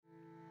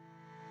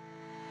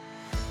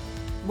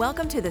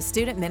Welcome to the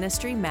Student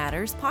Ministry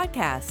Matters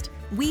podcast.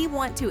 We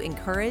want to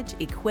encourage,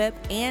 equip,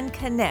 and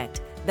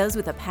connect those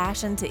with a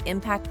passion to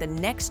impact the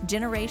next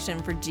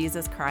generation for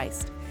Jesus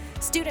Christ.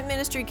 Student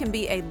ministry can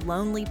be a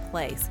lonely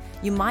place.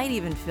 You might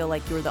even feel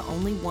like you're the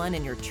only one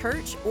in your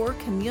church or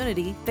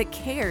community that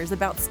cares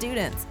about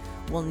students.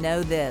 Well,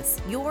 know this,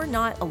 you're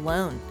not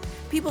alone.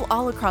 People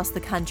all across the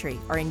country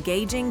are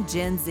engaging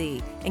Gen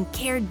Z and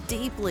care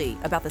deeply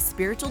about the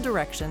spiritual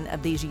direction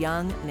of these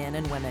young men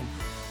and women.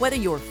 Whether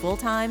you're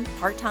full-time,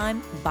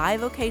 part-time,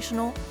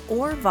 bivocational,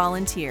 or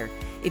volunteer,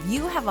 if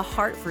you have a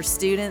heart for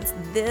students,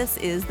 this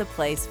is the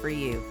place for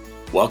you.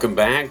 Welcome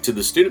back to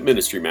the Student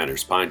Ministry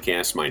Matters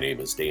podcast. My name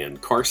is Dan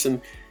Carson,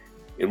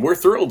 and we're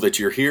thrilled that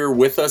you're here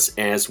with us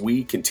as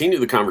we continue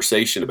the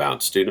conversation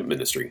about student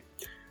ministry.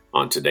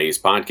 On today's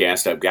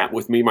podcast, I've got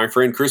with me my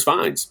friend Chris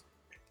Vines.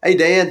 Hey,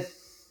 Dan.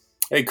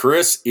 Hey,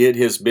 Chris. It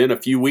has been a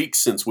few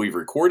weeks since we've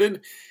recorded,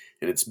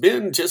 and it's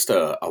been just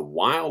a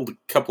wild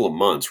couple of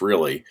months,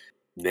 really.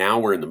 Now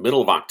we're in the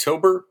middle of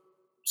October.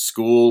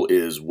 School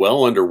is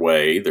well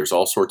underway. There's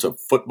all sorts of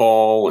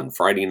football and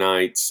Friday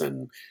nights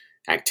and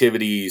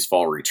activities,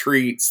 fall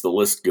retreats. The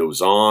list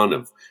goes on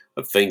of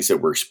things that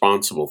we're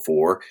responsible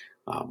for.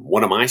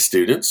 One of my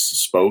students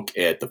spoke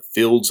at the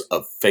Fields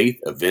of Faith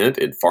event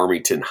in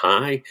Farmington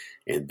High.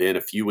 And then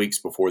a few weeks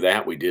before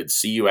that, we did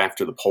See You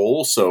After the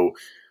Poll. So,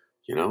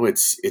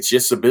 it's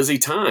just a busy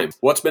time.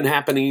 What's been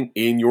happening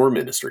in your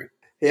ministry?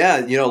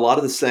 Yeah, a lot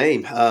of the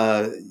same.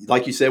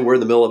 Like you said, we're in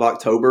the middle of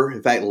October.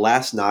 In fact,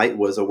 last night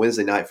was a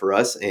Wednesday night for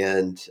us,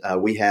 and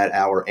we had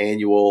our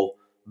annual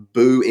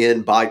Boo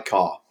in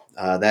Bodcaw.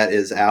 That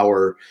is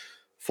our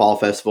fall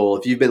festival.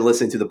 If you've been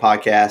listening to the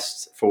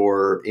podcast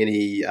for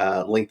any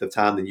length of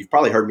time, then you've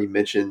probably heard me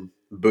mention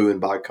Boo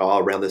in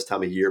Bodcaw around this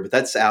time of year. But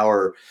that's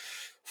our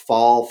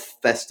fall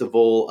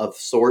festival of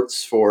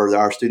sorts for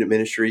our student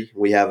ministry.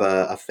 We have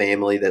a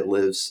family that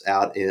lives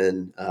out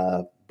in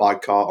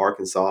Bodcaw,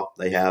 Arkansas.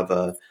 They have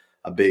a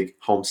big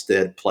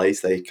homestead place.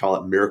 They call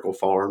it Miracle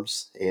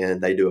Farms,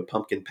 and they do a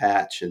pumpkin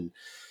patch and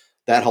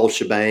that whole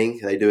shebang.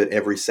 They do it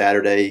every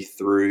Saturday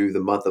through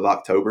the month of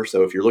October.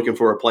 So if you're looking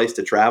for a place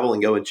to travel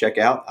and go and check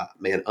out,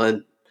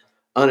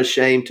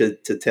 unashamed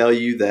to tell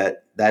you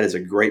that is a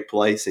great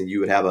place, and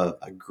you would have a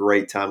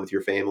great time with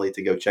your family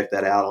to go check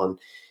that out on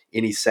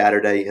any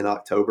Saturday in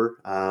October.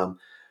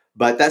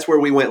 But that's where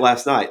we went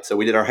last night. So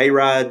we did our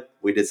hayride.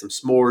 We did some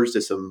s'mores,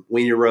 did some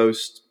wiener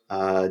roast,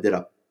 did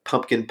a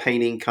pumpkin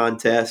painting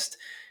contest,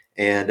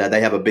 and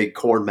they have a big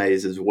corn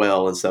maze as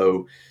well. And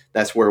so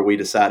that's where we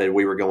decided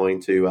we were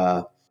going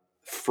to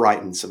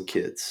frighten some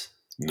kids.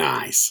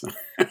 Nice.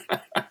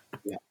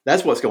 Yeah,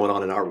 that's what's going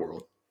on in our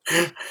world.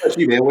 That's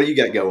you, man. What do you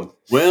got going?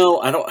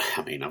 Well, I've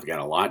got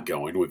a lot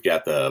going. We've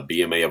got the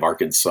BMA of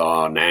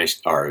Arkansas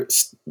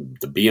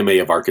the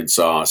BMA of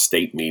Arkansas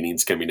state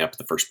meetings coming up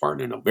the first part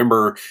of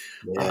November.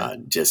 Yeah.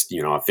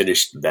 I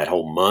finished that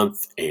whole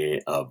month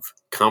of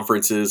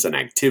conferences and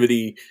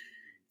activity.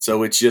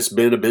 So it's just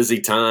been a busy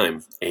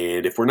time.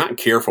 And if we're not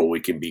careful, we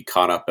can be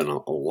caught up in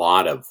a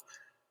lot of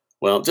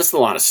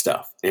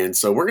stuff. And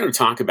so we're going to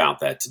talk about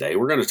that today.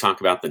 We're going to talk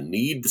about the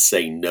need to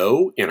say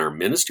no in our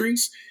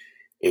ministries.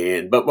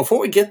 But before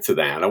we get to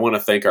that, I want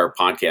to thank our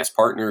podcast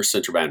partners,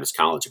 Central Baptist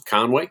College of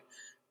Conway.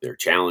 They're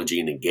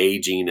challenging,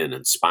 engaging, and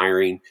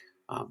inspiring.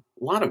 A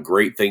lot of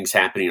great things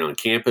happening on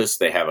campus.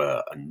 They have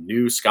a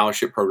new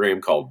scholarship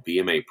program called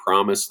BMA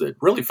Promise that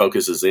really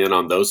focuses in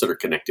on those that are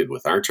connected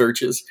with our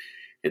churches.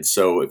 And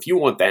so if you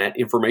want that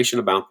information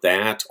about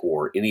that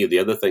or any of the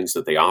other things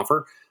that they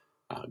offer,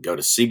 go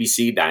to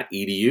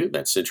cbc.edu.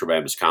 That's Central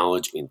Baptist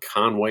College in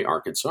Conway,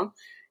 Arkansas.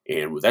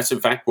 And that's,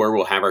 in fact, where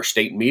we'll have our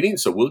state meeting.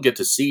 So we'll get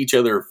to see each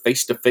other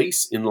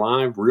face-to-face in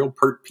live, real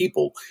pert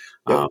people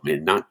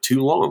and not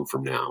too long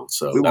from now.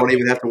 So we won't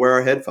even have to wear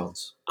our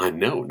headphones. I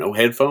know. No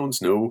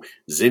headphones, no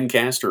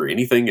Zencastr or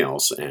anything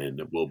else,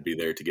 and we'll be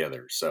there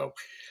together. So,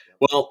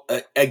 well,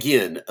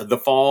 again, the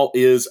fall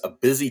is a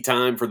busy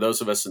time for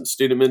those of us in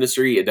student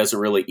ministry. It doesn't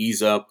really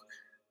ease up.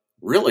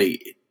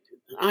 Really,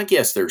 I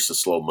guess there's a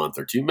slow month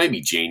or two,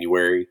 maybe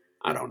January.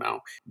 I don't know.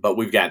 But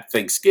we've got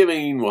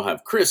Thanksgiving, we'll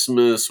have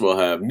Christmas, we'll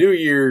have New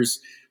Year's,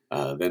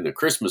 then the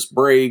Christmas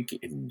break,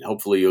 and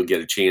hopefully you'll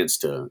get a chance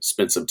to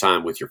spend some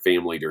time with your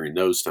family during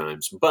those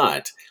times.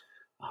 But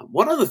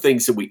one of the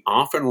things that we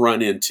often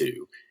run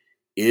into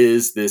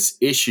is this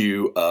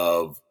issue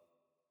of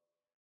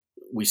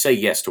we say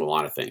yes to a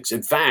lot of things.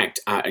 In fact,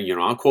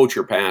 I'll quote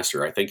your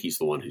pastor. I think he's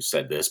the one who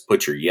said this: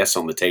 put your yes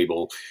on the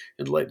table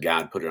and let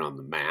God put it on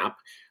the map.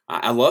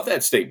 I love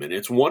that statement.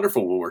 It's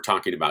wonderful when we're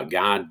talking about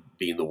God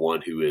being the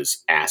one who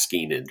is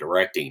asking and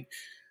directing.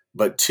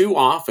 But too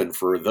often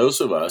for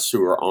those of us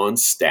who are on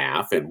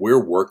staff and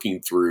we're working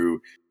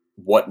through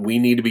what we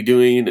need to be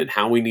doing and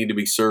how we need to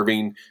be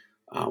serving,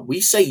 we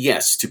say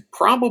yes to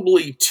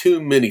probably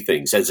too many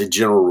things as a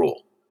general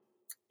rule.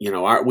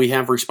 We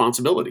have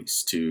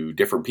responsibilities to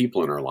different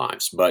people in our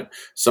lives, but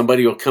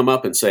somebody will come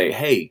up and say,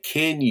 hey,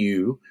 can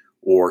you,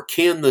 or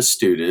can the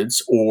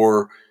students,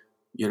 or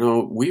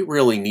we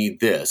really need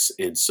this.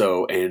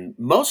 And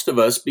most of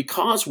us,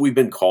 because we've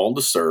been called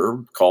to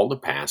serve, called to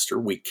pastor,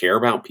 we care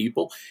about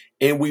people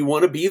and we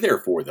want to be there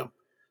for them.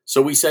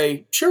 So we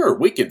say, sure,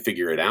 we can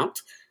figure it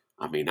out.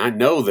 I mean, I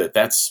know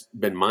that's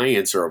been my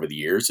answer over the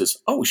years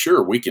is, oh,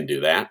 sure, we can do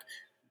that.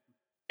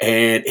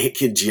 And it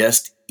can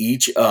just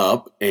eat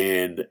up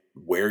and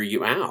wear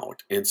you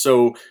out. And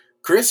so,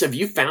 Chris, have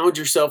you found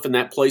yourself in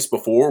that place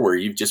before where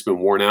you've just been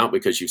worn out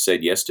because you've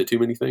said yes to too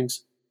many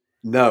things?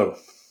 No,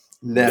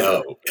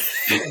 never. No,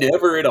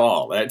 never at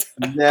all.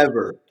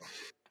 Never,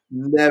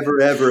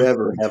 never,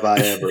 ever have I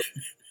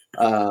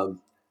ever.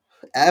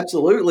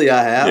 Absolutely,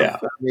 I have. Yeah.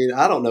 I mean,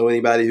 I don't know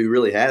anybody who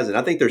really hasn't.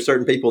 I think there's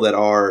certain people that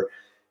are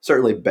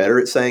certainly better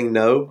at saying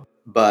no,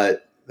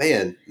 but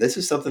man, this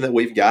is something that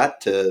we've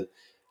got to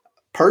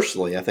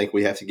personally. I think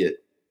we have to get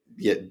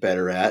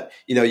better at.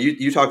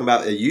 You talking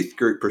about a youth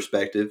group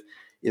perspective.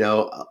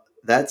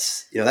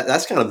 That's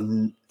kind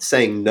of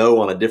saying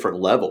no on a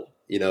different level.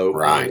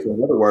 Right.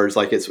 In other words,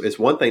 like it's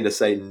one thing to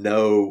say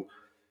no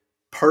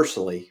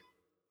personally,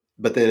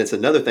 but then it's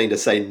another thing to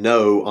say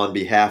no on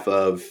behalf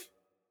of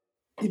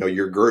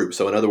your group.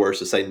 So in other words,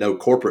 to say no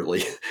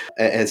corporately.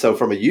 And so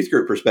from a youth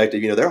group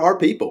perspective, there are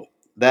people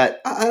that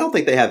I don't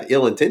think they have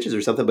ill intentions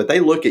or something, but they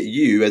look at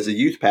you as a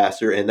youth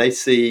pastor and they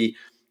see,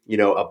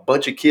 a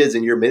bunch of kids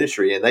in your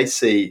ministry and they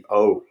see,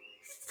 oh,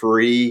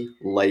 free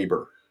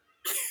labor,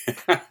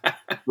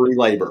 free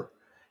labor.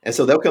 And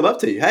so they'll come up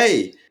to you,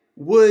 hey,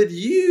 would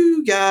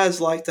you guys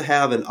like to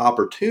have an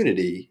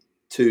opportunity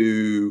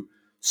to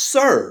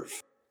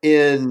serve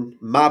in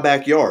my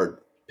backyard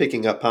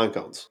picking up pine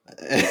cones?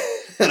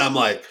 And I'm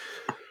like,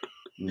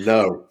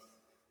 no,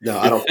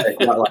 I don't think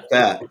quite like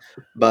that.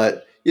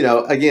 But,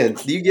 again,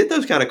 you get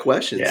those kind of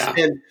questions. Yeah.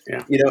 And,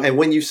 Yeah. And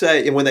when you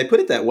say, and when they put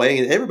it that way,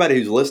 and everybody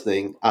who's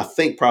listening, I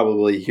think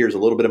probably hears a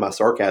little bit of my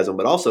sarcasm,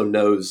 but also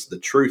knows the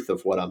truth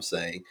of what I'm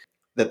saying,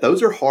 that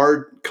those are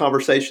hard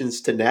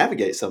conversations to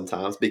navigate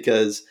sometimes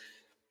because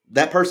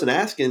that person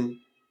asking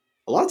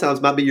a lot of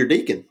times might be your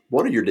deacon,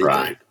 one of your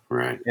deacons.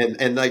 Right.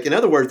 And like, in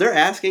other words, they're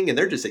asking and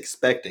they're just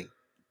expecting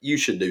you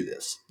should do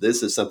this.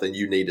 This is something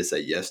you need to say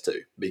yes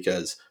to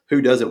because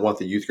who doesn't want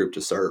the youth group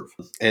to serve?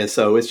 And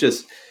so it's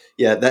just,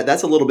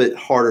 that's a little bit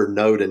harder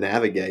no to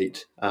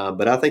navigate.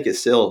 But I think it's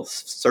still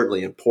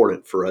certainly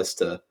important for us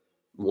to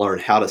learn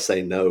how to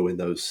say no in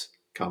those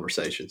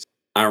conversations.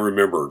 I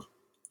remember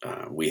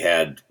we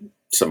had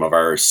some of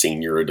our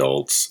senior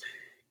adults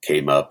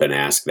came up and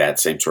asked that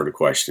same sort of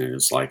question.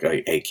 It's like,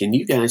 hey, can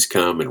you guys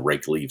come and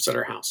rake leaves at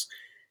our house?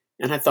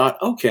 And I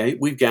thought, okay,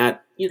 we've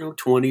got,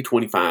 20,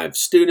 25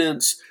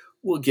 students.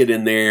 We'll get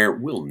in there.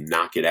 We'll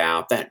knock it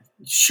out.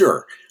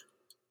 Sure.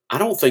 I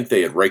don't think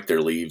they had raked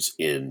their leaves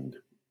in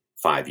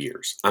 5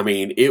 years. I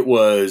mean, it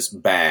was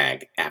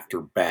bag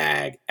after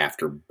bag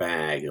after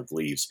bag of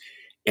leaves.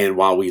 And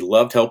while we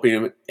loved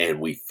helping them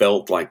and we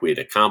felt like we had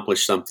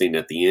accomplished something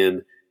at the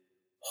end,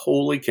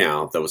 holy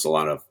cow, that was a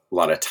lot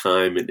of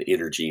time and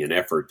energy and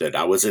effort that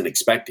I wasn't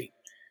expecting.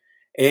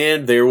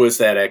 And there was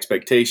that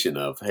expectation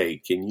of, hey,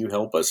 can you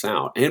help us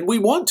out? And we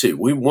want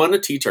to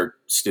teach our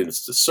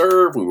students to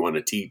serve. We want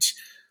to teach,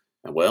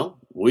 we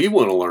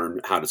want to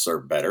learn how to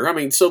serve better. I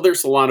mean, so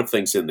there's a lot of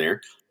things in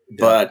there,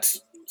 but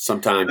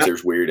sometimes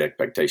there's weird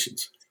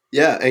expectations.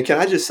 Yeah. And can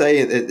I just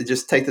say,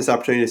 just take this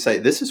opportunity to say,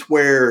 this is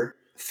where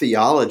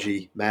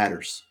theology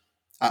matters.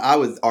 I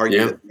would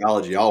argue that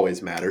theology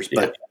always matters,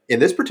 but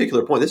in this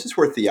particular point, this is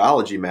where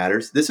theology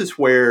matters. This is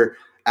where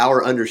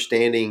our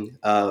understanding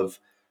of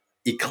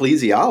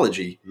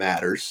ecclesiology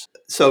matters.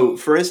 So,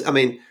 for instance, I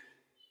mean,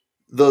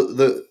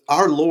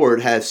 our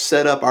Lord has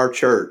set up our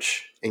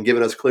church and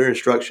given us clear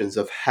instructions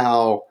of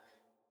how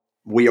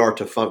we are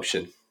to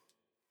function.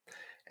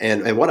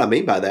 And what I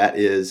mean by that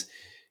is,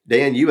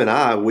 Dan, you and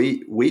I,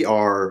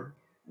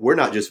 we're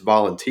not just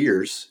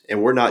volunteers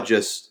and we're not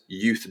just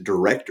youth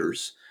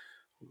directors.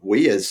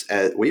 We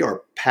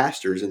are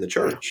pastors in the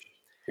church.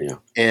 Yeah.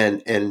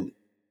 And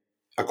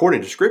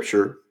according to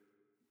Scripture,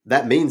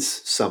 that means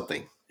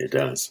something. It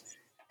does.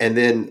 And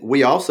then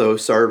we also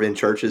serve in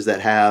churches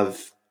that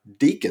have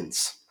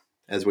deacons,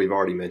 as we've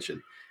already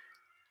mentioned.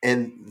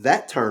 And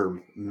that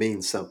term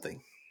means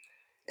something.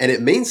 And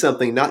it means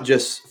something not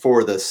just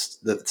for the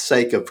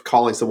sake of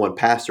calling someone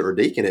pastor or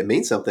deacon. It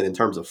means something in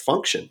terms of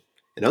function.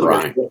 In other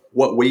words,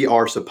 what we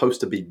are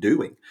supposed to be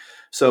doing.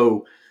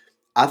 So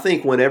I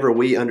think whenever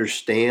we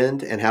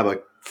understand and have a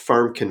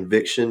firm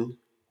conviction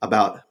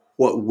about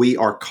what we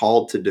are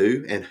called to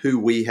do and who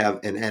we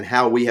have and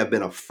how we have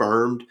been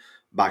affirmed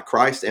by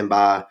Christ and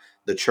by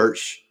the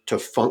church to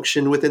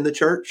function within the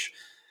church,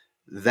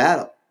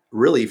 that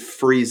really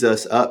frees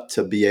us up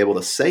to be able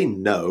to say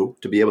no,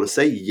 to be able to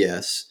say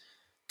yes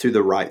to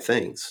the right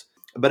things.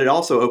 But it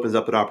also opens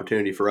up an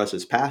opportunity for us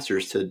as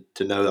pastors to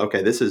know,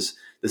 okay, this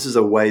is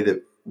a way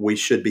that we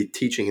should be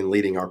teaching and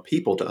leading our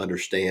people to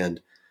understand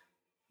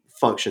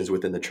functions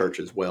within the church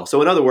as well.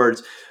 So in other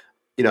words,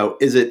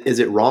 is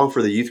it wrong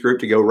for the youth group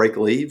to go rake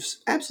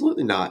leaves?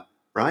 Absolutely not.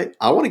 Right.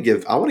 I want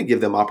to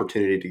give them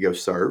opportunity to go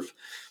serve.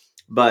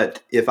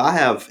 But if I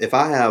have,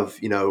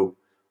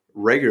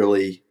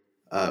 regularly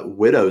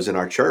widows in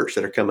our church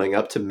that are coming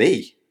up to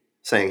me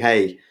saying,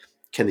 "Hey,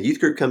 can the youth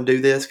group come do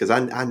this? Because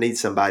I need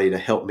somebody to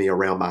help me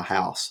around my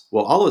house."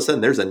 Well, all of a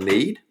sudden there's a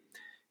need.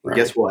 And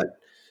guess Right. what?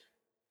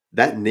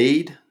 That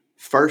need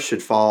first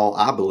should fall,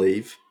 I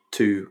believe,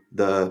 to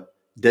the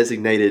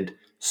designated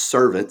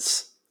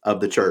servants of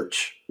the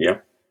church,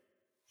 Yep.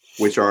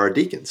 which are our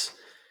deacons.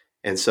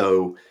 And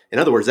so, in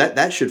other words,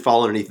 that should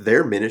fall underneath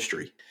their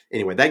ministry.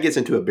 Anyway, that gets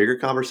into a bigger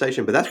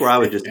conversation, but that's where I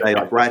would just say,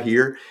 like right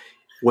here,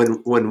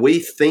 when we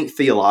think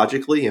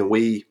theologically and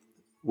we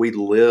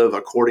live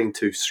according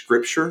to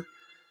Scripture,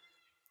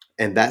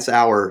 and that's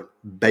our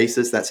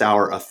basis, that's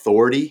our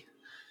authority,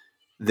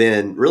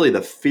 then really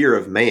the fear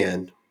of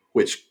man,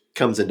 which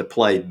comes into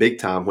play big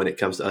time when it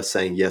comes to us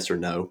saying yes or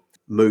no,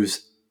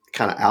 moves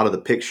kind of out of the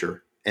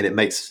picture, and it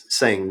makes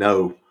saying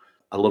no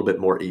a little bit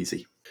more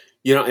easy.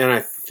 And I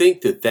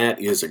think that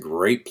is a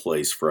great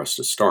place for us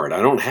to start.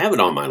 I don't have it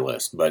on my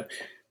list, but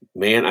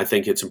man, I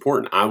think it's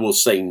important. I will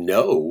say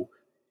no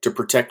to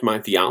protect my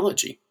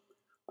theology.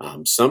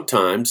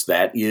 Sometimes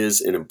that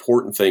is an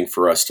important thing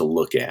for us to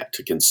look at,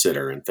 to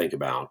consider, and think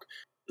about.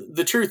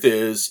 The truth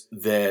is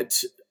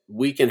that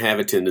we can have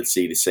a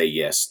tendency to say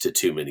yes to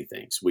too many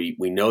things. We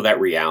know that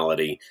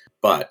reality,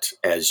 but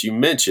as you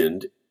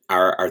mentioned,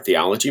 our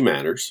theology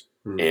matters.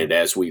 Mm-hmm. And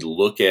as we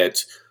look at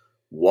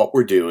what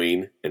we're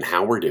doing and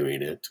how we're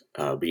doing it,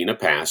 being a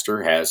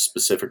pastor has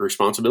specific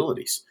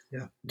responsibilities.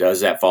 Yeah. Does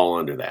that fall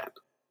under that?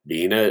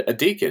 Being a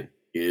deacon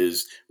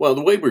is, well,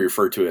 the way we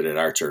refer to it at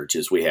our church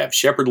is we have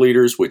shepherd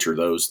leaders, which are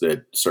those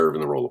that serve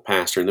in the role of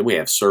pastor, and then we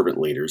have servant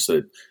leaders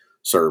that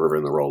serve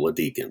in the role of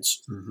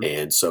deacons. Mm-hmm.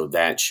 And so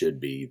that should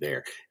be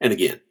there. And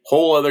again,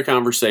 whole other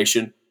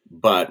conversation,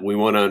 but we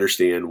want to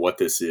understand what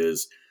this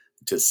is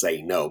to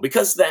say no,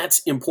 because that's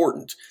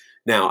important.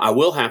 Now, I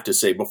will have to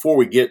say, before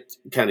we get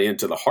kind of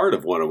into the heart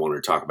of what I want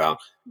to talk about,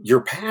 your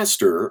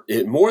pastor,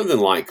 more than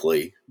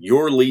likely,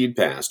 your lead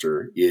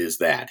pastor is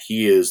that.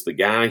 He is the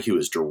guy who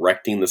is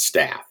directing the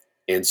staff.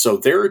 And so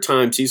there are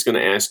times he's going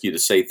to ask you to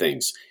say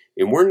things,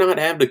 and we're not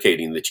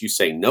advocating that you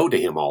say no to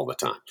him all the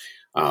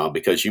time,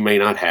 because you may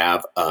not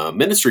have a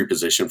ministry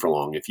position for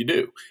long if you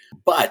do.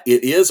 But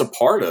it is a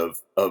part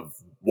of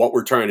what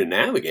we're trying to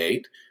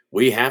navigate.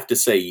 We have to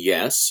say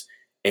yes,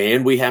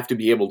 and we have to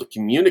be able to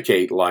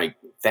communicate like,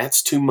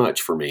 that's too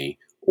much for me,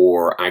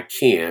 or I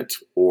can't,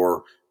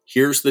 or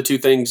here's the two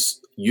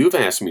things you've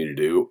asked me to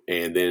do,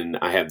 and then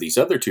I have these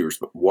other two.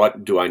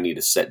 What do I need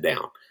to set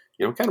down?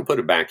 Kind of put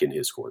it back in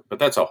his court. But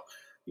that's all.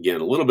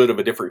 Again, a little bit of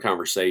a different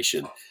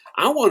conversation.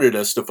 I wanted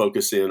us to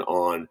focus in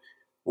on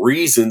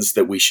reasons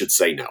that we should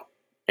say no,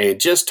 and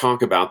just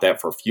talk about that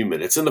for a few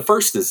minutes. And the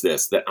first is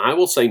this, that I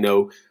will say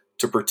no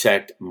to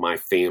protect my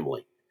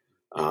family.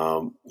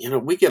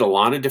 We get a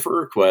lot of different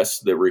requests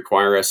that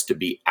require us to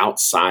be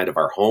outside of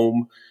our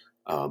home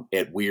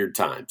at weird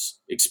times,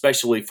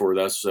 especially for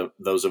those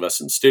of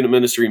us in student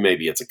ministry.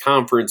 Maybe it's a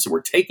conference and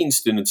we're taking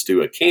students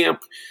to a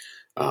camp.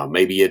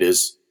 Maybe it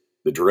is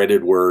the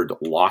dreaded word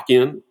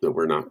lock-in that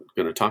we're not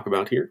going to talk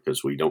about here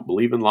because we don't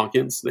believe in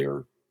lock-ins.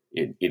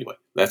 Anyway.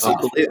 That's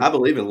I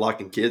believe in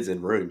locking kids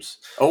in rooms.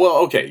 Oh, well,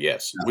 okay,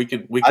 yes, we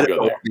could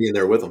go there. Be in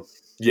there with them.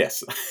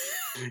 Yes,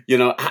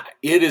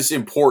 it is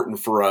important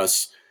for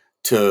us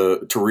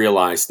to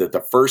realize that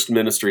the first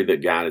ministry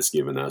that God has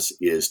given us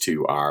is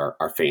to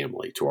our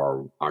family, to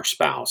our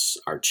spouse,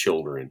 our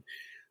children.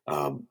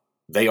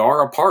 They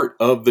are a part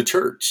of the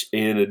church,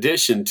 in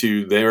addition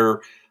to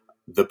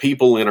the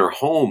people in our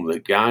home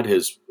that God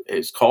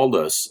has called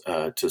us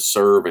to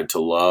serve and to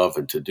love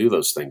and to do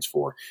those things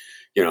for.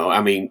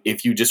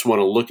 If you just want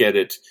to look at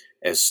it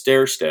as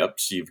stair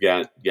steps, you've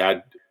got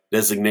God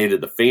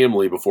designated the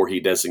family before he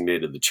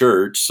designated the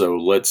church. So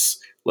let's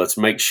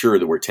make sure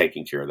that we're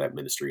taking care of that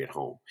ministry at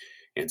home.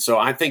 And so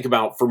I think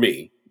about, for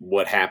me,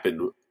 what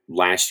happened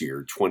last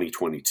year,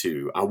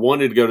 2022. I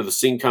wanted to go to the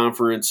Sing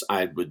Conference. I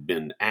had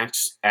been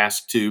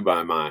asked to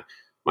by my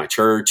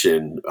church,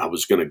 and I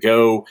was going to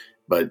go,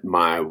 but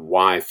my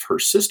wife, her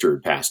sister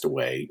had passed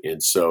away.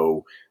 And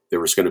so there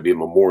was going to be a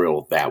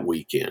memorial that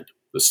weekend,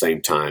 the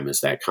same time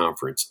as that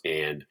conference.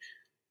 And,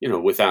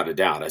 without a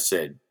doubt, I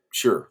said,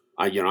 sure.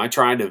 I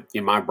tried to,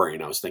 in my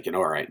brain, I was thinking,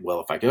 all right, well,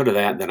 if I go to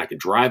that, then I can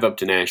drive up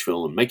to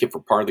Nashville and make it for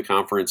part of the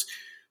conference.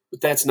 But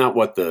that's not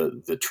what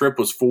the trip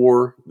was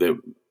for,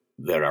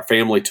 that our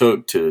family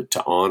took to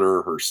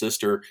honor her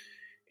sister.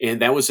 And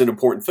that was an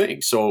important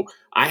thing. So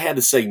I had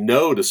to say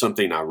no to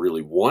something I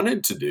really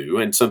wanted to do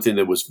and something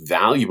that was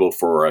valuable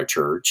for our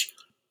church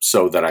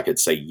so that I could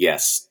say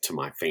yes to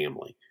my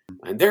family.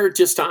 And there are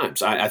just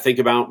times I think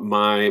about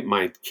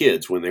my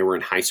kids when they were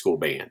in high school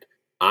band.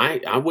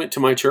 I went to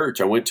my church.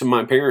 I went to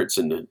my parents,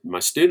 and my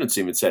students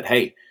even said,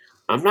 hey,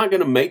 I'm not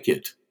going to make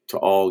it to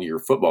all your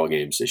football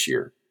games this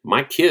year.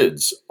 My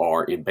kids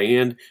are in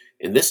band,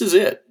 and this is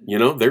it.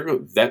 They're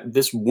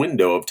this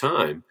window of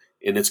time,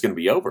 and it's going to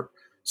be over.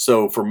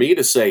 So for me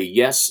to say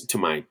yes to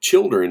my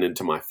children and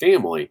to my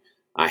family,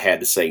 I had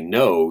to say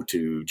no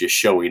to just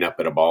showing up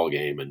at a ball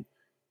game and,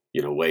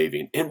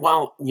 waving. And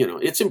while,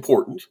 it's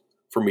important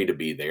for me to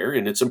be there,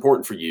 and it's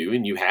important for you,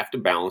 and you have to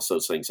balance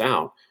those things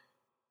out,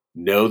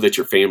 know that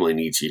your family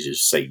needs you to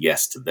just say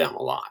yes to them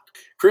a lot.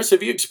 Chris,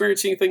 have you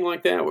experienced anything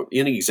like that?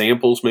 Any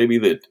examples maybe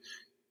that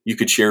you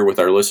could share with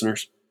our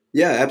listeners?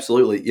 Yeah,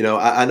 absolutely.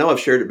 I know I've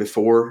shared it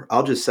before.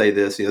 I'll just say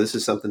this. This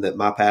is something that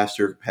my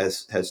pastor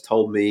has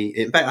told me.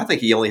 In fact, I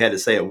think he only had to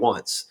say it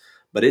once,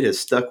 but it has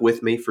stuck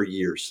with me for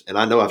years. And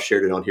I know I've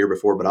shared it on here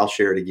before, but I'll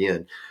share it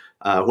again.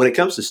 When it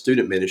comes to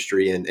student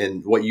ministry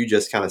and what you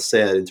just kind of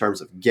said in terms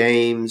of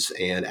games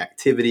and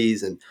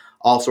activities and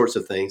all sorts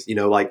of things,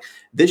 like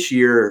this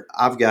year,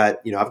 I've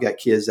got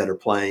kids that are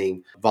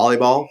playing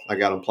volleyball. I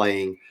got them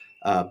playing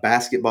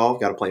basketball.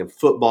 Got them playing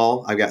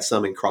football. I've got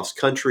some in cross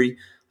country.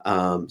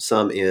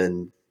 Some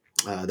in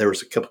there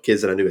was a couple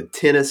kids that I knew in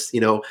tennis,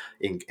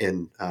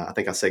 and I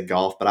think I said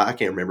golf, but I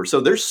can't remember.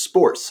 So there's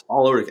sports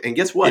all over. And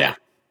guess what? Yeah.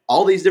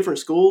 All these different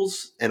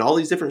schools and all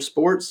these different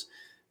sports,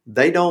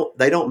 they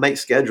don't make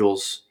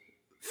schedules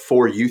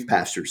for youth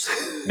pastors.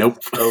 Nope.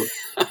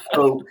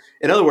 So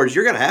in other words,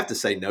 you're going to have to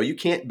say no. You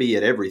can't be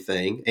at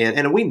everything,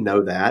 and we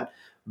know that.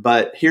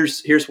 But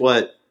here's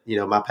what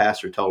my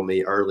pastor told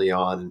me early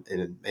on,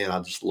 and man, I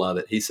just love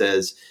it. He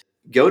says,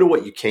 "Go to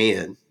what you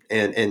can."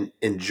 And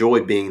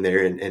enjoy being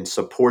there and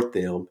support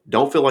them.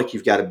 Don't feel like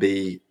you've got to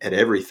be at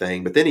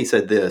everything. But then he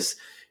said this,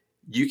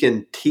 you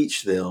can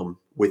teach them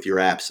with your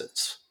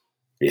absence.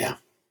 Yeah.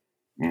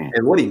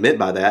 And what he meant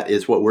by that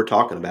is what we're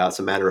talking about. It's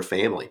a matter of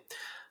family.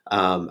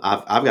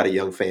 I've got a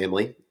young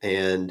family,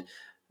 and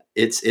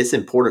it's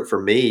important for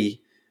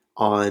me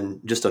on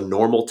just a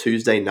normal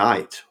Tuesday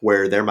night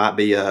where there might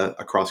be a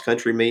cross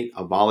country meet,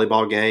 a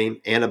volleyball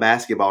game, and a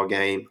basketball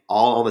game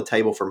all on the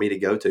table for me to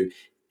go to.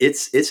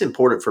 It's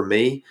important for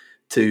me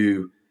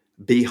to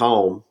be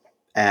home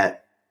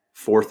at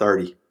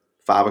 4:30,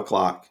 5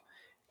 o'clock,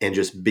 and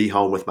just be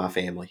home with my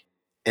family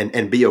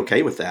and be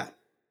okay with that.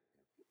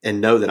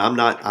 And know that I'm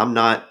not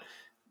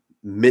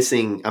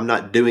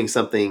doing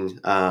something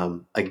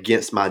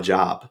against my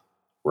job.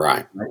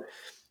 Right.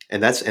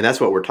 And that's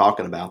what we're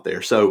talking about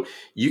there. So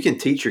you can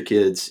teach your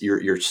kids,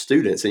 your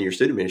students in your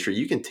student ministry,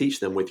 you can teach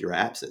them with your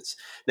absence.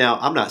 Now,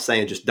 I'm not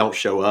saying just don't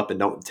show up and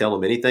don't tell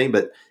them anything,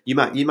 but you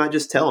might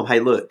just tell them,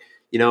 hey, look,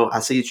 I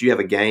see that you have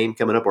a game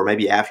coming up, or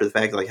maybe after the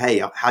fact, like,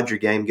 hey, how'd your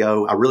game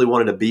go? I really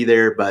wanted to be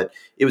there, but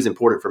it was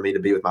important for me to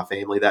be with my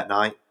family that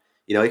night.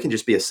 It can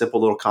just be a simple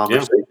little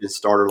conversation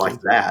starter like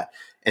that,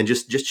 and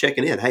just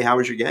checking in. Hey, how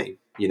was your game?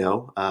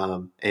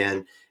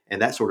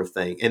 And that sort of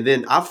thing. And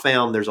then I've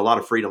found there's a lot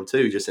of freedom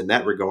too, just in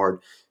that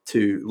regard,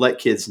 to let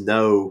kids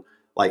know,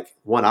 like,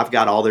 one, I've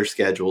got all their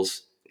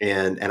schedules,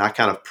 and I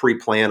kind of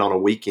pre-plan on a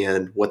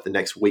weekend what the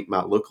next week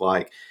might look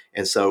like.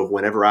 And so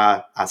whenever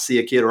I see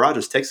a kid, or I'll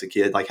just text a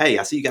kid like, hey,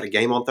 I see you got a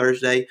game on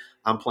Thursday,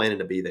 I'm planning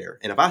to be there.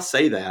 And if I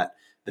say that,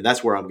 then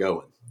that's where I'm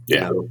going.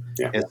 Yeah.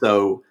 Yeah. And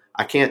so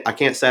I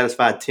can't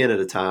satisfy 10 at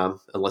a time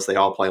unless they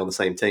all play on the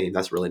same team.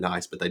 That's really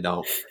nice, but they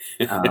don't.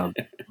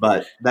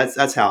 But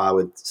that's how I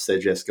would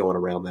suggest going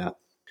around that.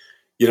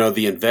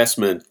 The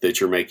investment that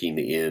you're making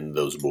in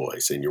those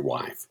boys and your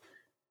wife,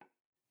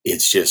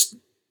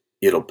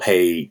 it'll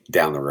pay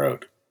down the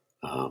road.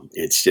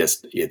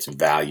 It's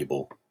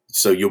valuable.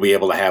 So you'll be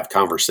able to have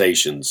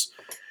conversations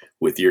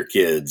with your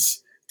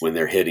kids when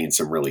they're hitting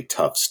some really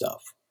tough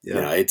stuff.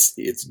 Yeah.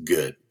 It's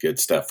good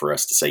stuff for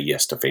us to say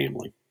yes to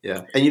family.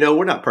 Yeah. And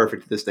we're not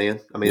perfect at this, Dan.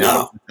 I mean,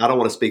 no. I don't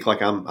want to speak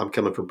like I'm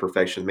coming from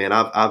perfection, man.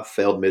 I've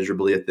failed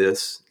miserably at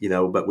this,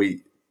 but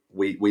we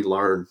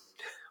learn,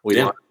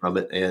 learn from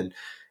it, and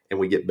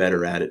we get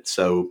better at it.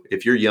 So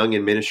if you're young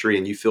in ministry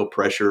and you feel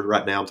pressure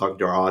right now, I'm talking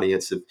to our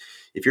audience.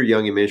 If you're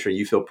young in ministry and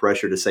you feel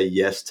pressure to say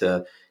yes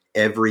to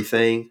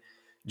everything,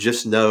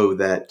 just know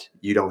that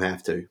you don't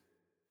have to,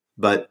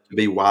 but to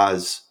be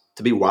wise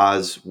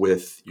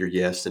with your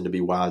yes and to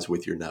be wise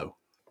with your no.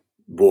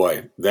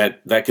 Boy,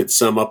 that could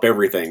sum up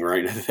everything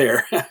right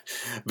there,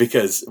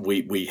 because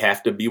we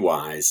have to be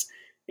wise,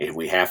 and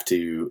we have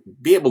to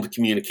be able to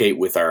communicate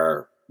with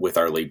our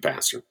lead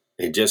pastor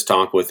and just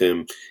talk with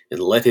him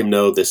and let him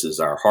know this is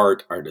our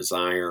heart, our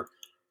desire.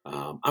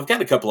 I've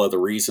got a couple other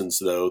reasons,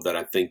 though, that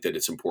I think that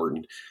it's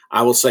important.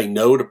 I will say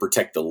no to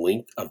protect the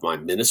length of my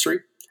ministry.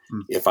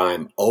 If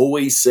I'm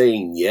always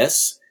saying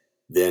yes,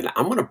 then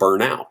I'm going to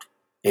burn out.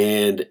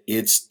 And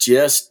it's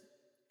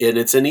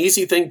an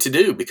easy thing to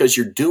do because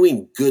you're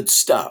doing good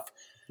stuff.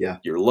 Yeah.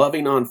 You're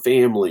loving on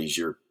families.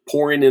 You're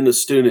pouring into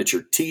students.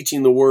 You're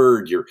teaching the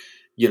word. You're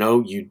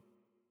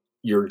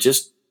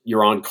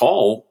on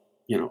call,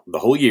 the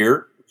whole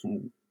year,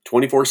 24/7.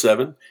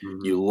 Mm-hmm.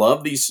 You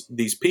love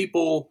these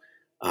people.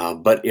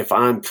 But if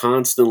I'm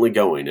constantly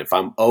going, if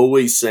I'm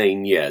always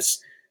saying yes,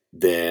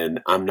 then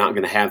I'm not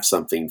going to have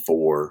something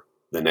for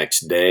the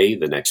next day,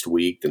 the next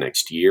week, the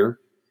next year.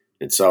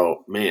 And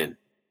so, man,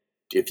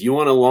 if you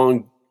want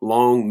a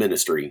long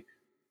ministry,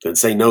 then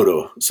say no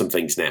to some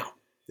things now.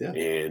 Yeah.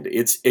 And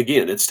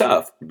it's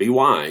tough. Be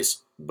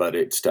wise, but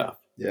it's tough.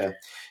 Yeah.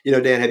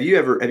 Dan, have you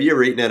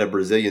ever eaten at a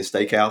Brazilian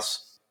steakhouse?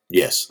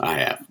 Yes, I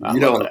have. You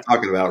know what I'm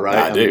talking about, right?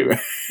 I do.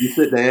 You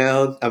sit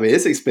down. I mean,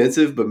 it's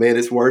expensive, but man,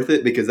 it's worth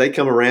it because they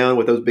come around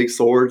with those big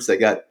swords. They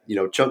got,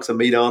 chunks of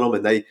meat on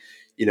them, and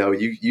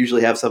you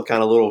usually have some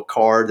kind of little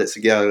card that's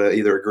got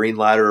either a green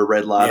light or a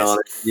red light Yes.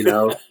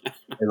 on it,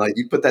 and like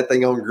you put that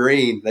thing on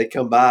green, they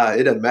come by.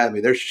 It doesn't matter. I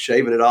mean, they're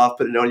shaving it off,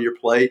 putting it on your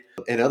plate,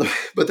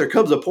 but there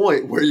comes a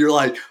point where you're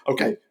like,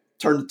 okay,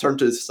 turn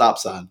to the stop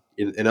sign.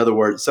 In other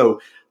words, so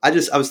I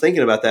was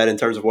thinking about that in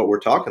terms of what we're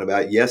talking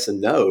about. Yes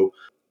and no,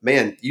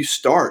 man. You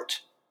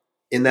start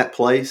in that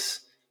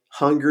place,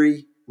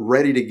 hungry,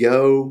 ready to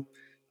go,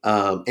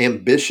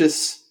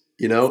 ambitious,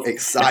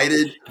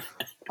 excited.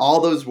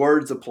 All those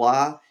words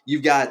apply.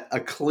 You've got a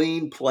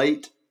clean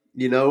plate,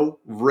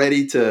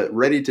 ready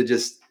to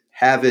just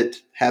have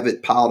it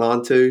piled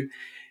onto.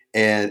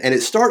 And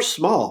it starts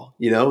small.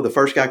 The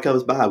first guy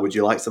comes by, would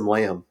you like some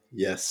lamb?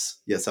 Yes,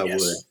 I would.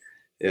 Yes.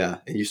 Yeah.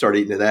 And you start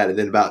eating that. And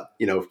then about,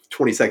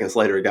 20 seconds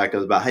later, a guy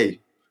comes by,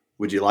 hey,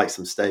 would you like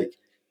some steak?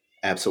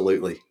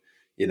 Absolutely.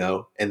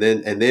 And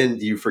then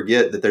you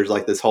forget that there's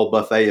like this whole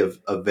buffet of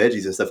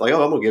veggies and stuff, like,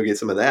 oh, I'm gonna go get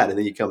some of that. And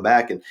then you come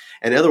back and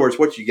in other words,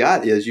 what you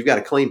got is you've got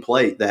a clean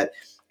plate that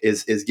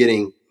is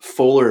getting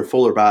fuller and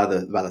fuller by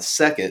the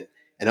second.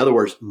 In other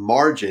words,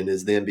 margin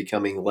is then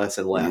becoming less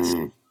and less.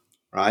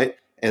 Right.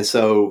 And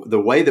so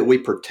the way that we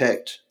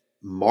protect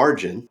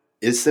margin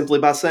is simply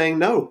by saying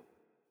no.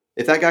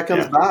 If that guy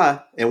comes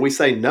by and we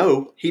say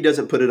no, he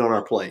doesn't put it on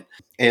our plate.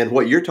 And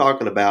what you're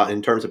talking about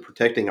in terms of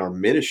protecting our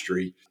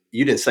ministry,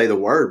 you didn't say the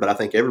word, but I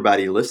think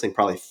everybody listening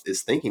probably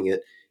is thinking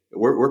it.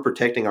 We're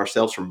protecting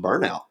ourselves from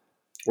burnout.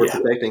 We're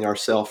protecting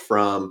ourselves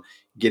from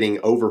getting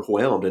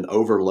overwhelmed and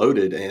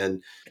overloaded,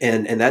 and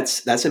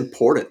that's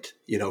important,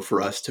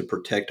 for us to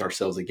protect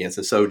ourselves against.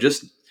 And so,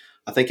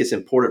 I think it's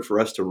important for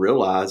us to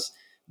realize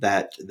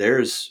that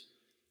there's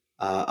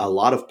a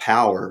lot of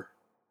power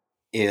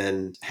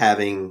in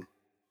having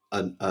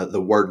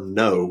the word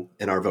no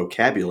in our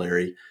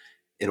vocabulary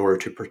in order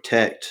to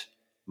protect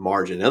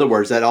margin. In other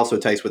words, that also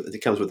comes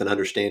with an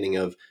understanding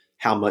of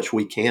how much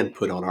we can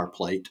put on our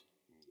plate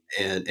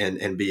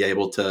and be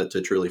able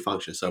to truly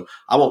function. So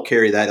I won't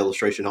carry that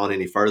illustration on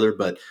any further,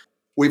 but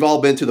we've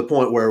all been to the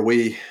point where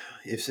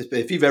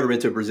if you've ever been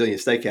to a Brazilian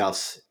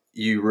steakhouse,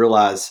 you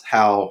realize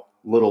how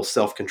little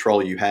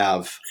self-control you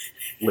have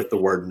with the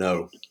word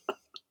no.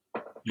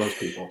 Most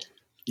people.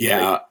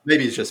 Yeah.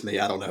 Maybe it's just me.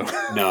 I don't know.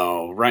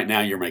 No, right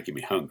now you're making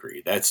me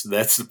hungry. That's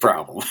the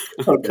problem.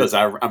 Because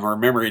I'm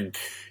remembering,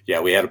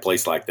 we had a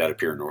place like that up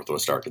here in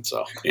Northwest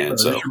Arkansas. And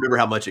so just remember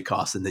how much it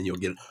costs and then you'll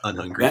get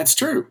unhungry. That's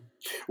true.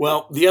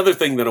 Well, the other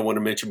thing that I want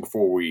to mention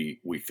before we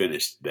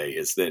finish today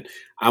is that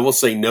I will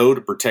say no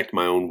to protect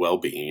my own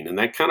well-being. And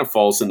that kind of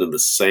falls into the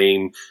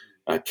same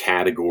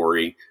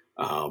category.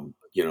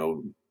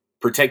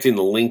 Protecting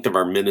the length of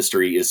our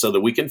ministry is so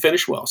that we can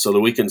finish well, so that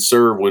we can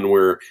serve when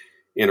we're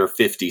in our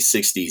 50s,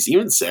 60s,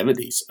 even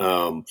 70s.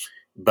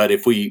 But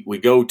if we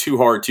go too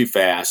hard, too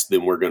fast,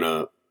 then we're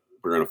gonna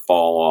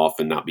fall off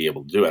and not be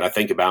able to do it. I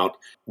think about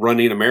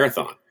running a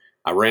marathon.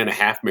 I ran a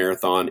half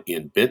marathon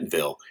in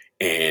Bentonville,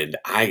 and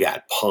I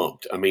got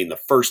pumped. I mean, the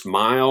first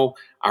mile,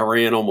 I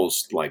ran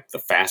almost like the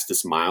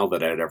fastest mile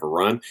that I'd ever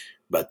run.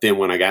 But then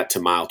when I got to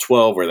mile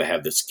 12, where they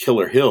have this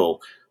killer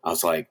hill, I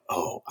was like,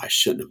 oh, I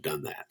shouldn't have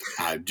done that.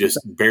 I just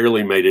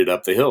barely made it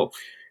up the hill.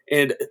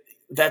 And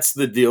that's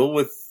the deal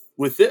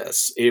with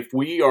this. If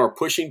we are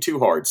pushing too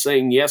hard,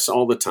 saying yes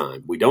all the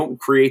time, we don't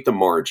create the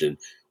margin,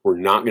 we're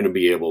not going to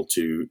be able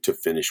to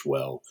finish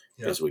well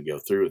as we go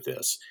through with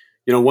this.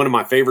 One of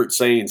my favorite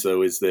sayings,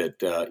 though, is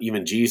that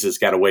even Jesus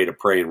got a way to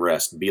pray and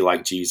rest, be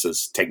like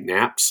Jesus, take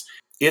naps.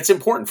 It's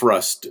important for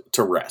us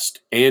to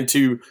rest and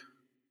to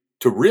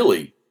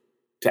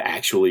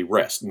actually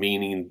rest,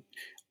 meaning,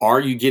 are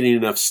you getting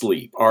enough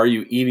sleep? Are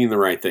you eating the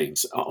right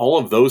things? All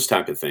of those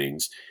type of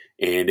things.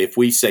 And if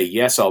we say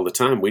yes all the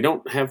time, we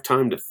don't have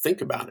time to think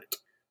about it.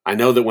 I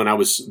know that when I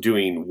was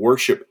doing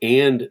worship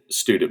and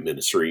student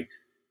ministry,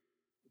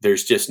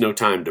 there's just no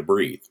time to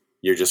breathe.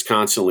 You're just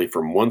constantly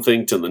from one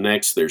thing to the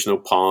next. There's no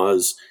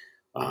pause.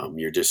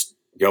 You're just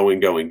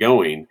going.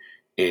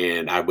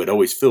 And I would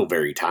always feel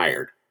very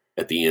tired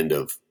at the end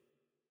of,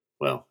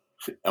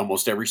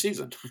 almost every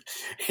season.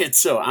 And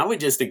so I would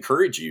just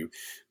encourage you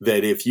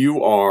that if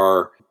you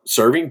are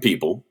serving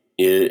people,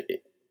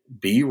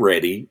 be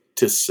ready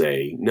to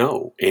say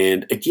no.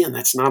 And again,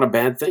 that's not a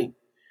bad thing.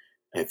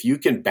 If you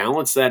can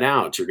balance that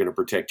out, you're going to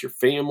protect your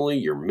family,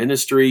 your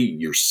ministry,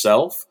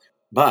 yourself.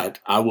 But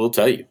I will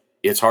tell you,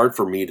 it's hard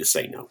for me to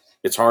say no.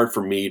 It's hard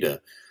for me to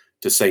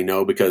say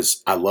no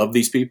because I love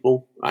these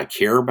people. I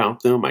care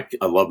about them. I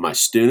love my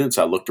students.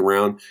 I looked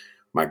around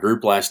my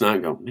group last night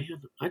and go,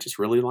 man, I just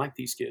really like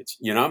these kids.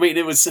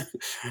 It was,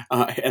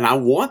 and I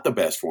want the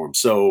best for them.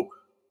 So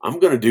I'm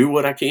going to do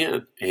what I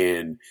can.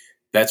 And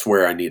that's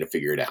where I need to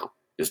figure it out,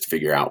 just to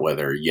figure out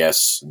whether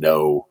yes,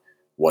 no,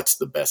 what's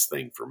the best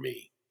thing for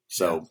me.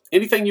 So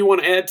anything you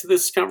want to add to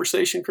this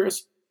conversation,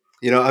 Chris?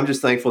 I'm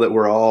just thankful that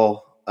we're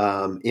all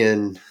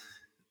in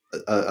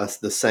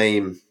the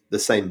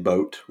same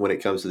boat when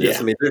it comes to this.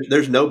 I mean,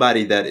 there's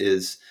nobody that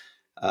is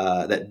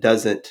that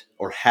doesn't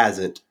or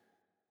hasn't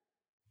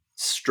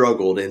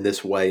struggled in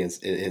this way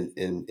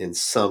in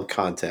some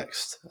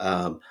context.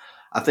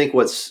 I think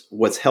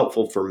what's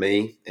helpful for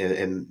me,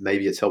 and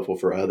maybe it's helpful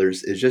for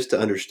others, is just to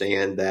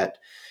understand that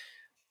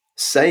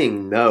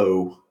saying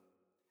no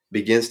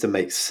begins to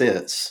make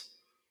sense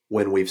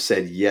when we've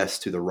said yes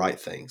to the right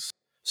things.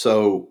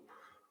 So,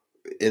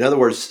 in other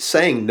words,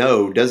 saying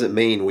no doesn't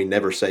mean we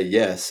never say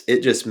yes.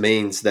 It just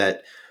means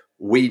that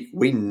we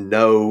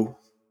know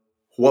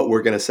what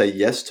we're going to say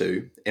yes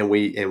to, and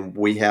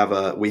we have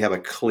a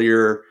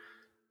clear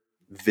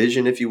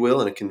vision, if you will,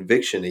 and a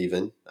conviction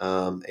even,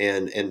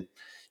 and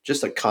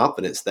just a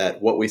confidence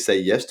that what we say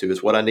yes to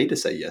is what I need to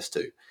say yes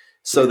to,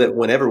 so that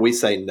whenever we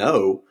say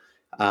no,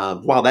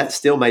 while that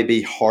still may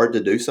be hard to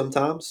do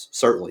sometimes,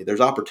 certainly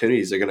there's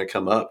opportunities that are going to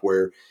come up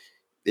where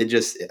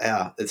it's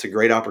a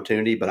great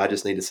opportunity, but I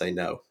just need to say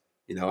no.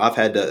 I've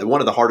had to, one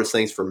of the hardest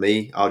things for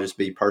me, I'll just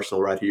be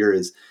personal right here,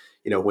 is,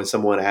 when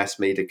someone asks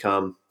me to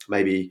come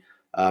maybe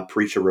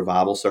preach a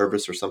revival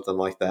service or something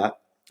like that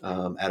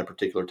at a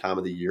particular time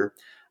of the year.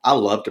 I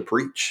love to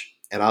preach,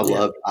 and I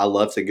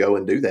love to go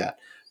and do that.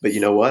 But you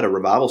know what? A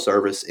revival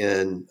service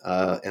in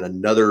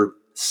another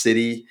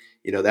city,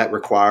 that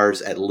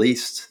requires at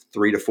least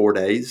 3 to 4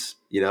 days,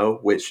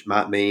 which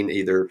might mean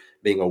either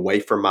being away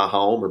from my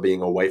home or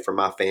being away from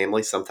my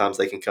family. Sometimes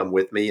they can come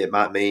with me. It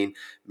might mean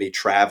me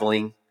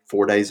traveling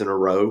 4 days in a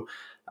row.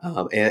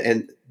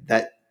 And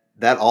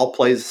that all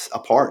plays a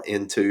part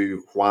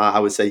into why I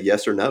would say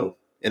yes or no.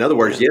 In other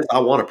words, yes, I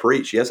want to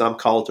preach. Yes, I'm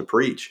called to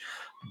preach,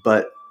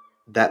 but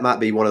that might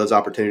be one of those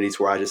opportunities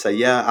where I just say,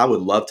 yeah, I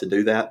would love to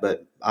do that,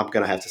 but I'm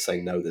going to have to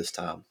say no this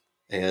time.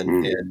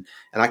 And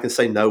I can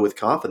say no with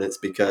confidence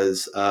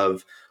because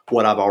of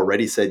what I've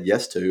already said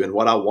yes to and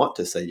what I want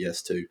to say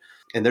yes to.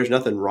 And there's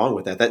nothing wrong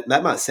with that.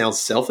 That might sound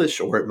selfish,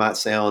 or it might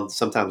sound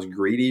sometimes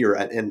greedy,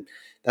 and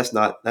that's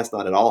not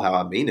at all how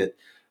I mean it.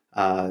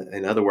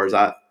 In other words,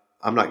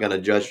 I'm not going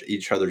to judge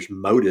each other's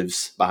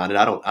motives behind it.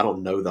 I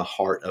don't know the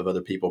heart of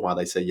other people, why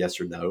they say yes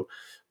or no,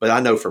 but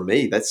I know for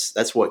me,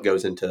 that's what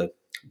goes into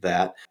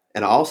that.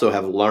 And I also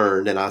have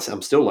learned, and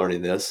I'm still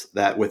learning this,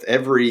 that with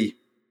every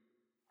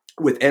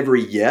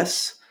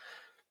yes,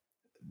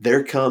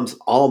 there comes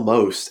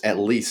almost at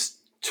least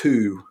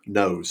 2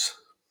 no's.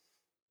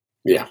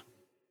 Yeah.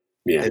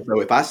 And so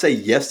if I say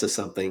yes to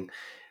something,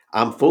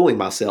 I'm fooling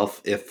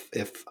myself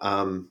if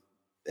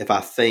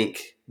I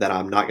think that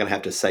I'm not going to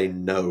have to say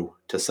no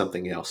to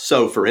something else.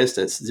 So, for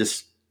instance,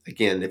 just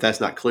again, if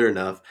that's not clear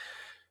enough,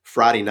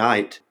 Friday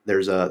night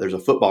there's a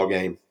football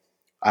game.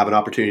 I have an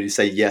opportunity to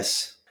say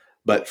yes,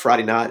 but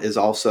Friday night is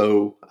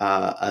also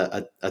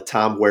a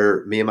time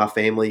where me and my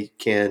family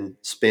can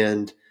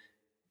spend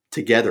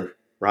together,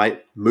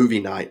 right?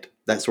 Movie night,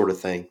 that sort of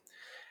thing.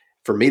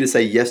 For me to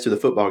say yes to the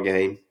football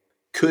game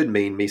could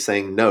mean me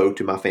saying no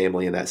to my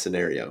family in that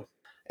scenario.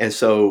 And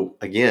so,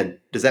 again,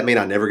 does that mean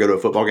I never go to a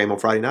football game on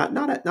Friday night?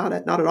 Not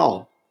at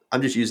all.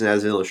 I'm just using that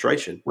as an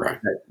illustration. Right.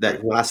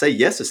 That when I say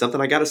yes to something,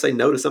 I got to say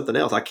no to something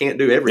else. I can't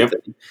do everything.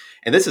 Yep.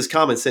 And this is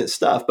common sense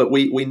stuff, but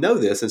we know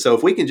this. And so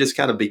if we can just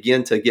kind of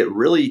begin to get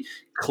really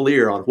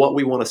clear on what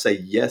we want to say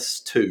yes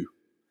to,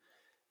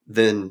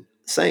 then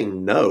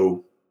saying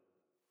no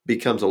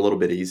becomes a little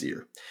bit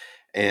easier.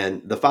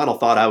 And the final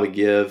thought I would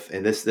give,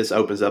 and this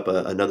opens up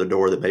another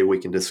door that maybe we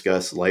can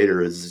discuss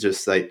later, is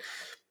just say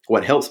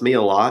what helps me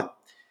a lot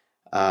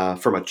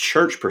from a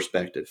church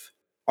perspective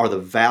are the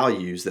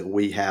values that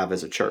we have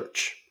as a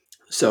church.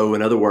 So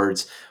in other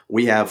words,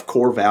 we have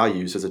core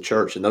values as a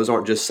church, and those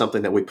aren't just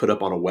something that we put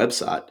up on a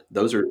website.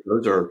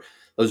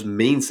 Those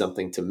mean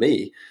something to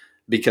me,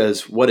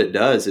 because what it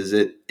does is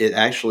it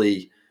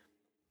actually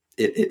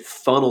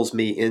funnels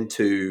me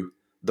into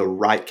the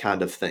right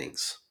kind of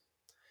things.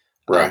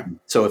 Right.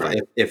 So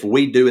if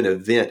we do an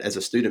event as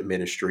a student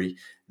ministry,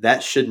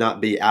 that should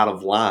not be out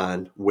of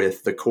line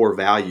with the core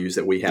values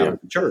that we have in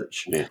the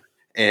church. Yeah.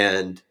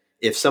 And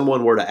if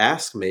someone were to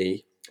ask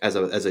me as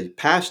a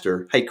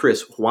pastor, hey,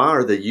 Chris, why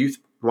is the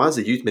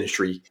youth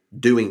ministry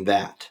doing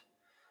that?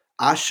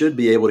 I should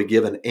be able to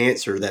give an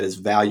answer that is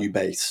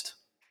value-based,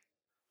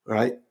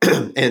 right?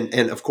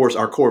 and of course,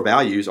 our core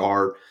values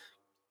are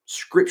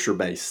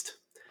scripture-based.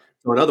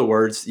 So in other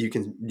words, you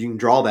can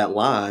draw that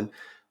line.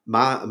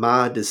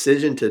 My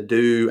decision to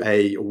do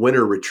a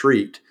winter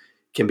retreat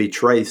can be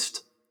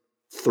traced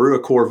through a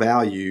core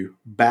value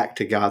back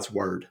to God's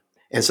word.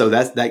 And so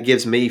that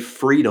gives me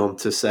freedom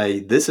to say,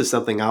 this is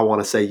something I want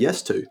to say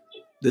yes to.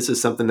 This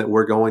is something that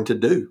we're going to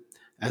do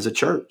as a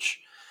church.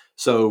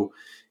 So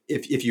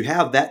if you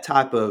have that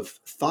type of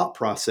thought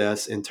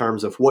process in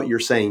terms of what you're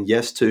saying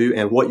yes to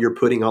and what you're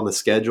putting on the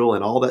schedule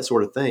and all that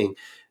sort of thing,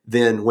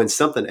 then when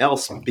something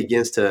else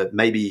begins to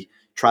maybe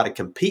try to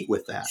compete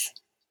with that,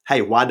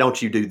 hey, why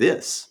don't you do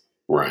this?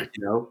 Right.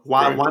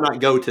 Why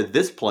not go to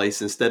this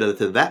place instead of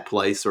to that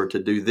place, or to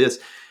do this?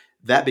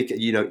 That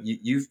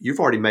you've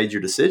already made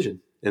your decision.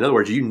 In other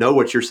words, you know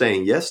what you're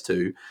saying yes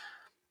to,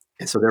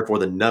 and so therefore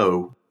the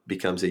no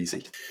becomes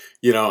easy.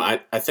 I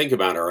think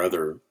about our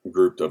other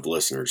group of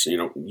listeners.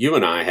 You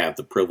and I have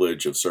the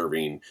privilege of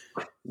serving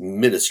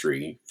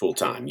ministry full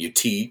time. You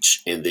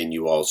teach, and then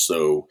you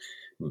also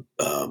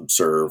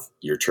serve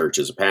your church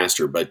as a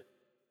pastor, but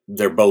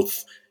they're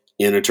both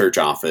in a church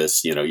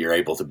office, you're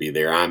able to be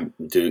there. I'm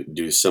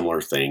do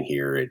similar thing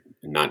here,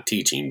 not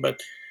teaching,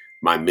 but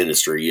my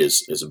ministry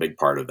is a big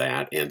part of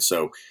that. And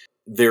so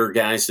there are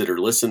guys that are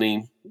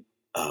listening,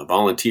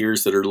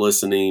 volunteers that are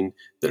listening,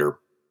 that are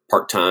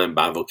part-time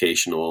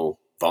bivocational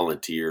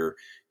volunteer,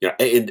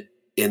 and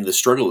the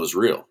struggle is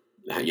real.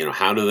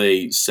 How do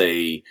they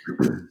say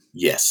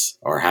yes,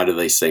 or how do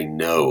they say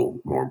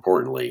no, more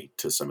importantly,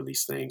 to some of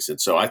these things?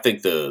 And so I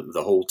think the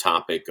whole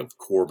topic of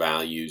core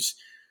values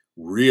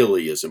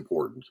really is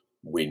important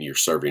when you're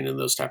serving in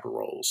those type of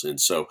roles.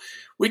 And so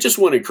we just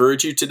want to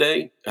encourage you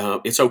today.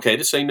 It's okay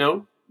to say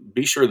no.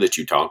 Be sure that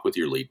you talk with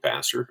your lead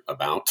pastor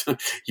about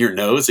your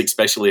no's,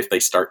 especially if they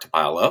start to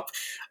pile up,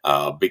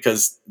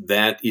 because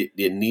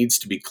it needs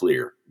to be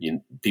clear.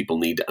 People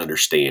need to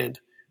understand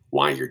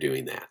why you're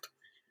doing that.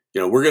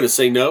 We're going to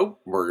say no.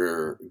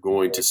 We're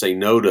going to say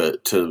no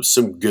to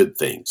some good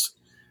things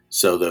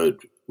so that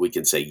we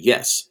can say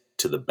yes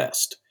to the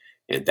best.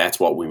 And that's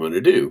what we want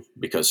to do,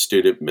 because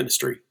student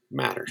ministry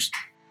matters.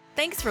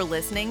 Thanks for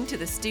listening to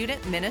the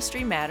Student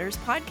Ministry Matters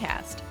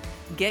podcast.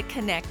 Get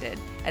connected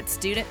at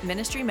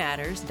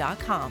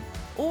studentministrymatters.com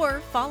or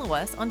follow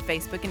us on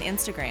Facebook and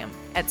Instagram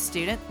at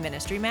Student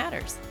Ministry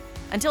Matters.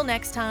 Until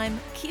next time,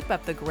 keep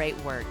up the great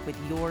work with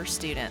your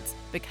students,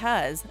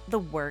 because the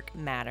work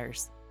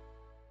matters.